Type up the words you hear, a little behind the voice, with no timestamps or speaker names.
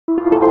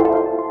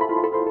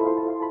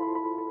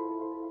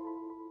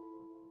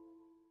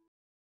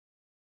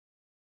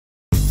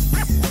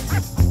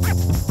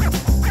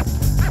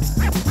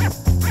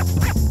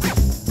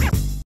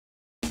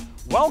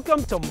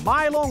Welcome to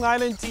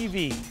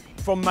MyLITV.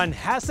 From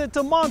Manhasset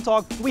to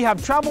Montauk, we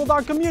have traveled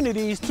our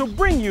communities to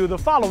bring you the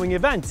following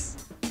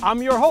events.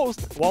 I'm your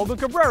host, Waldo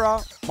Cabrera.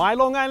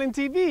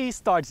 MyLITV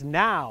starts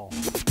now.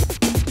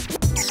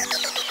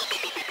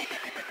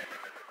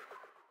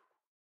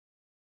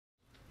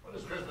 What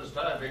is Christmas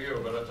time to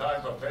you but a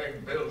time for paying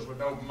bills with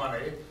no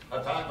money,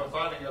 a time for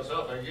finding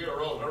yourself a year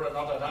older and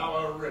not an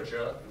hour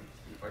richer?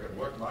 If I could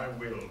work my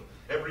will,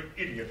 every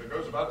idiot who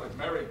goes about with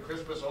Merry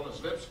Christmas on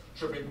his lips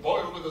should be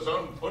boiled with his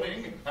own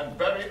pudding and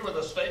buried with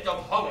a stake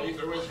of holly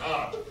through his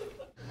heart.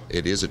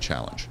 It is a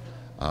challenge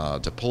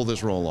to pull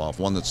this role off,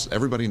 one that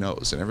everybody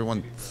knows and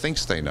everyone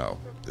thinks they know.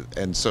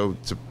 And so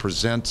to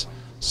present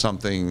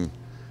something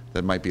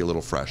that might be a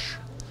little fresh,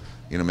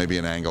 you know, maybe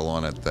an angle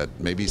on it that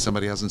maybe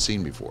somebody hasn't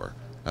seen before.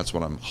 That's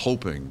what I'm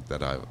hoping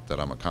that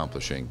I'm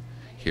accomplishing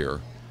here.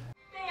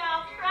 They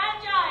are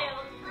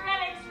fragile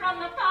relics from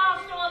the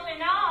past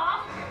open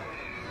off.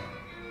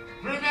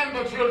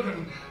 Remember,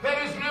 children,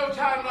 there is no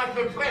time like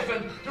the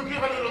present to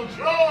give a little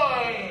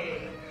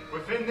joy.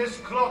 Within this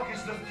clock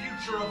is the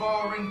future of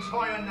our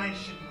entire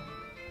nation.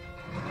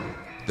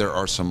 There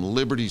are some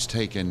liberties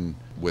taken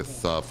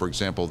with, for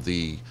example,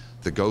 the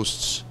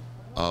ghosts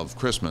of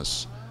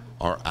Christmas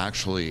are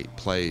actually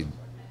played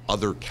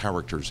other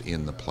characters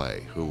in the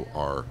play who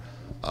are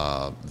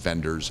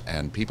vendors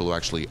and people who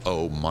actually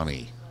owe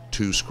money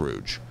to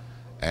Scrooge,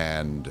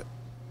 and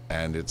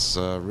it's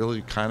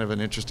really kind of an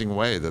interesting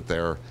way that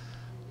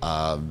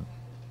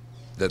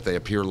they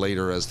appear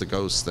later as the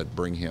ghosts that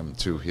bring him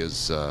to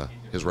his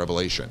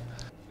revelation.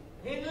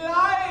 In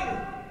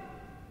life,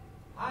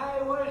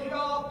 I was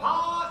your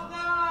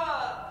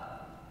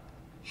partner.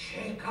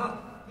 Jacob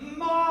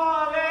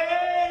Marley.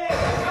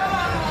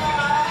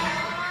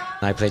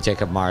 I play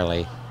Jacob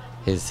Marley,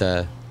 his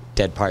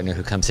dead partner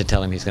who comes to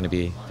tell him he's going to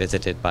be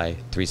visited by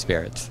three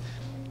spirits.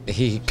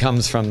 He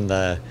comes from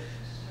the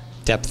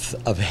depths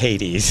of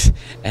Hades,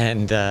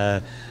 and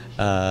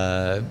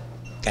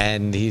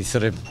he's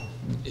sort of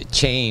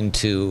chained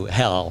to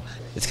hell.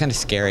 It's kind of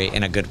scary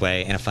in a good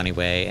way, in a funny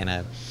way, in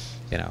a,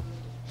 you know,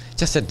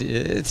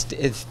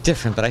 it's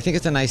different, but I think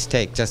it's a nice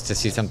take just to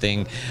see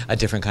something, a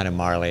different kind of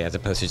Marley, as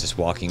opposed to just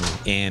walking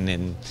in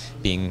and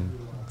being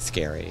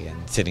scary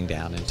and sitting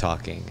down and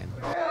talking. And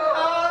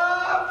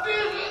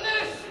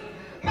Business!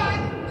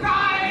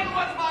 Mankind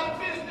was my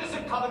business,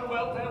 and common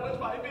welfare was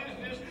my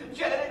business.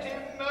 Charity,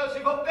 mercy,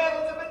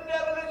 forbearance, and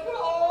benevolence were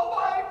all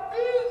my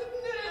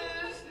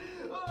business.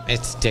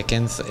 it's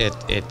Dickens.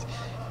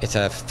 It's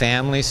a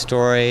family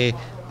story,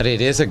 but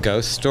it is a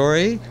ghost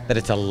story, but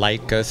it's a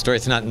light ghost story.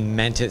 It's not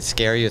meant to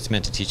scare you, it's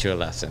meant to teach you a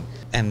lesson.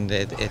 And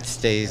it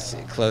stays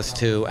close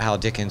to how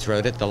Dickens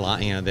wrote it,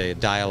 the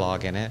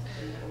dialogue in it.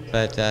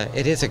 But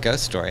it is a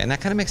ghost story, and that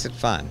kind of makes it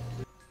fun.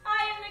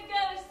 I am the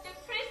ghost of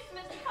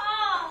Christmas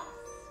past.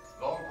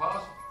 Long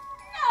past?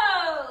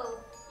 No,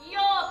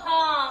 your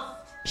past.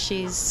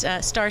 She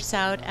starts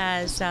out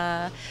as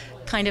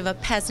kind of a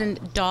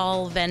peasant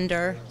doll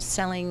vendor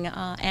selling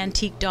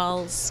antique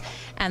dolls,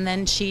 and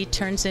then she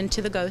turns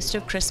into the ghost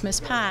of Christmas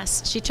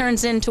past. She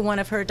turns into one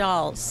of her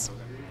dolls.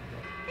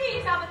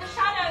 These are but the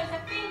shadows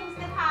of things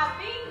that have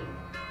been,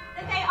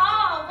 that they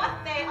are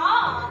what they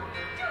are.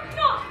 Do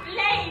not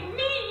blame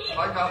me.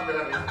 I can't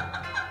bear it.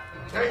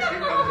 Take me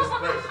from this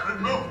place.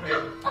 Remove me.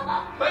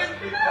 Take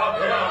me from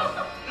here.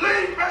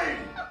 Leave me!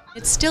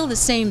 It's still the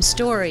same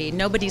story.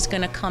 Nobody's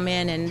going to come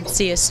in and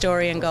see a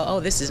story and go, oh,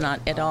 this is not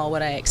at all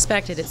what I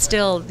expected. It's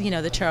still,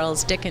 the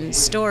Charles Dickens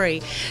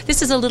story.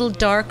 This is a little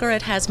darker.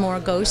 It has more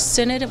ghosts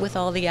in it with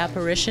all the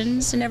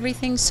apparitions and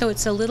everything. So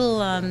it's a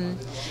little,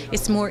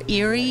 it's more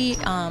eerie.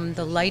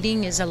 The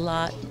lighting is a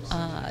lot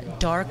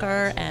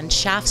darker and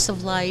shafts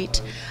of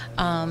light.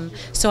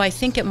 So I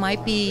think it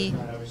might be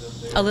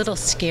a little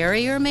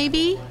scarier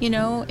maybe, in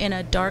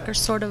a darker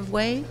sort of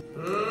way.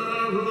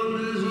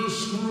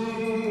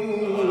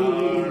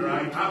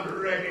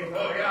 I'm ready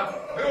for you,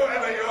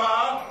 whoever you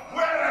are,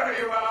 wherever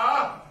you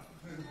are.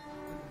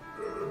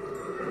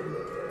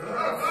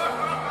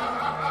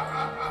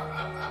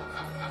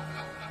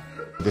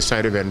 The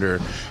cider vendor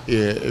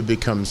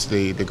becomes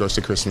the ghost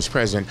of Christmas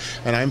present,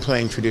 and I'm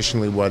playing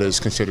traditionally what is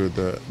considered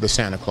the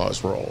Santa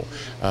Claus role.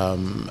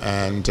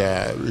 And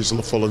he's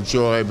full of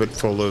joy, but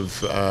full of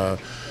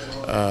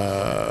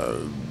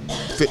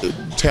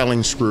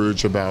telling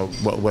Scrooge about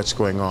what's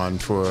going on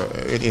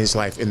in his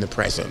life in the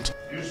present.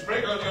 You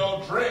sprinkle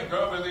your drink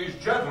over these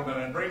gentlemen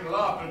and bring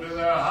laughter to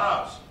their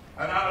hearts.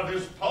 And out of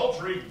this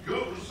paltry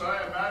goose,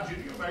 I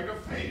imagine you make a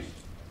feast.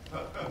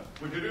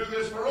 Would you do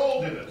this for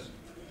all dinners?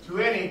 To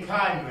any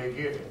kindly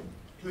given,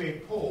 to a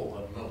poor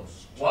one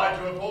most. Why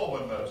to a poor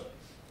one most?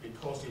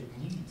 Because it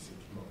needs it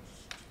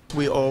most.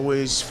 We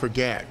always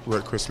forget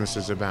what Christmas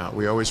is about.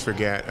 We always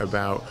forget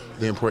about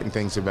the important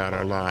things about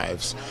our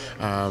lives.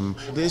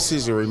 This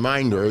is a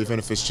reminder, even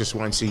if it's just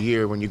once a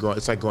year when you go,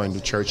 it's like going to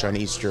church on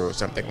Easter or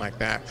something like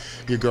that.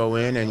 You go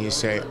in and you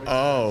say,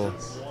 oh,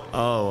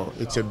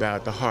 it's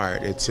about the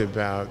heart, it's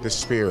about the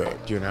spirit,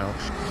 you know.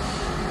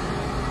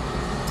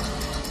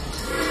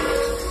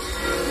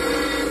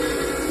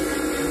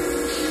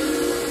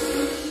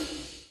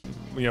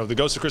 You know, the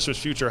Ghost of Christmas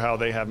Future, how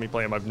they have me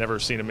play him, I've never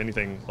seen him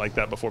anything like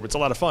that before, but it's a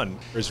lot of fun.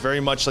 It's very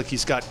much like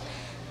he's got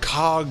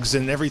cogs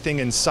and everything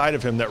inside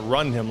of him that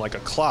run him like a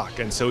clock,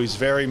 and so he's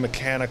very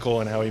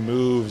mechanical in how he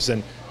moves,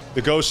 and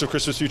the Ghost of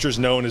Christmas Future is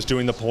known as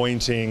doing the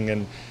pointing,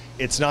 and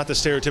it's not the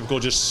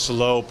stereotypical just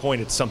slow point,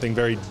 it's something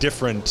very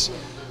different,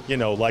 you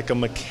know, like a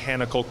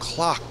mechanical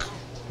clock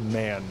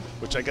man,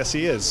 which I guess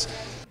he is.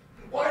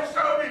 Why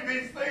show me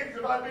these things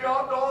if I'm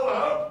beyond all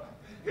hope?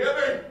 Hear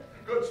me,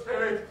 good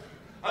spirit.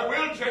 I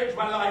will change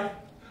my life.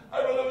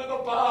 I will live in the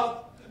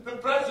past, the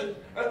present,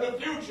 and the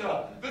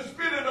future. The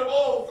spirit of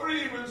all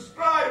three will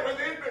strive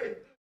within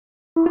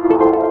me.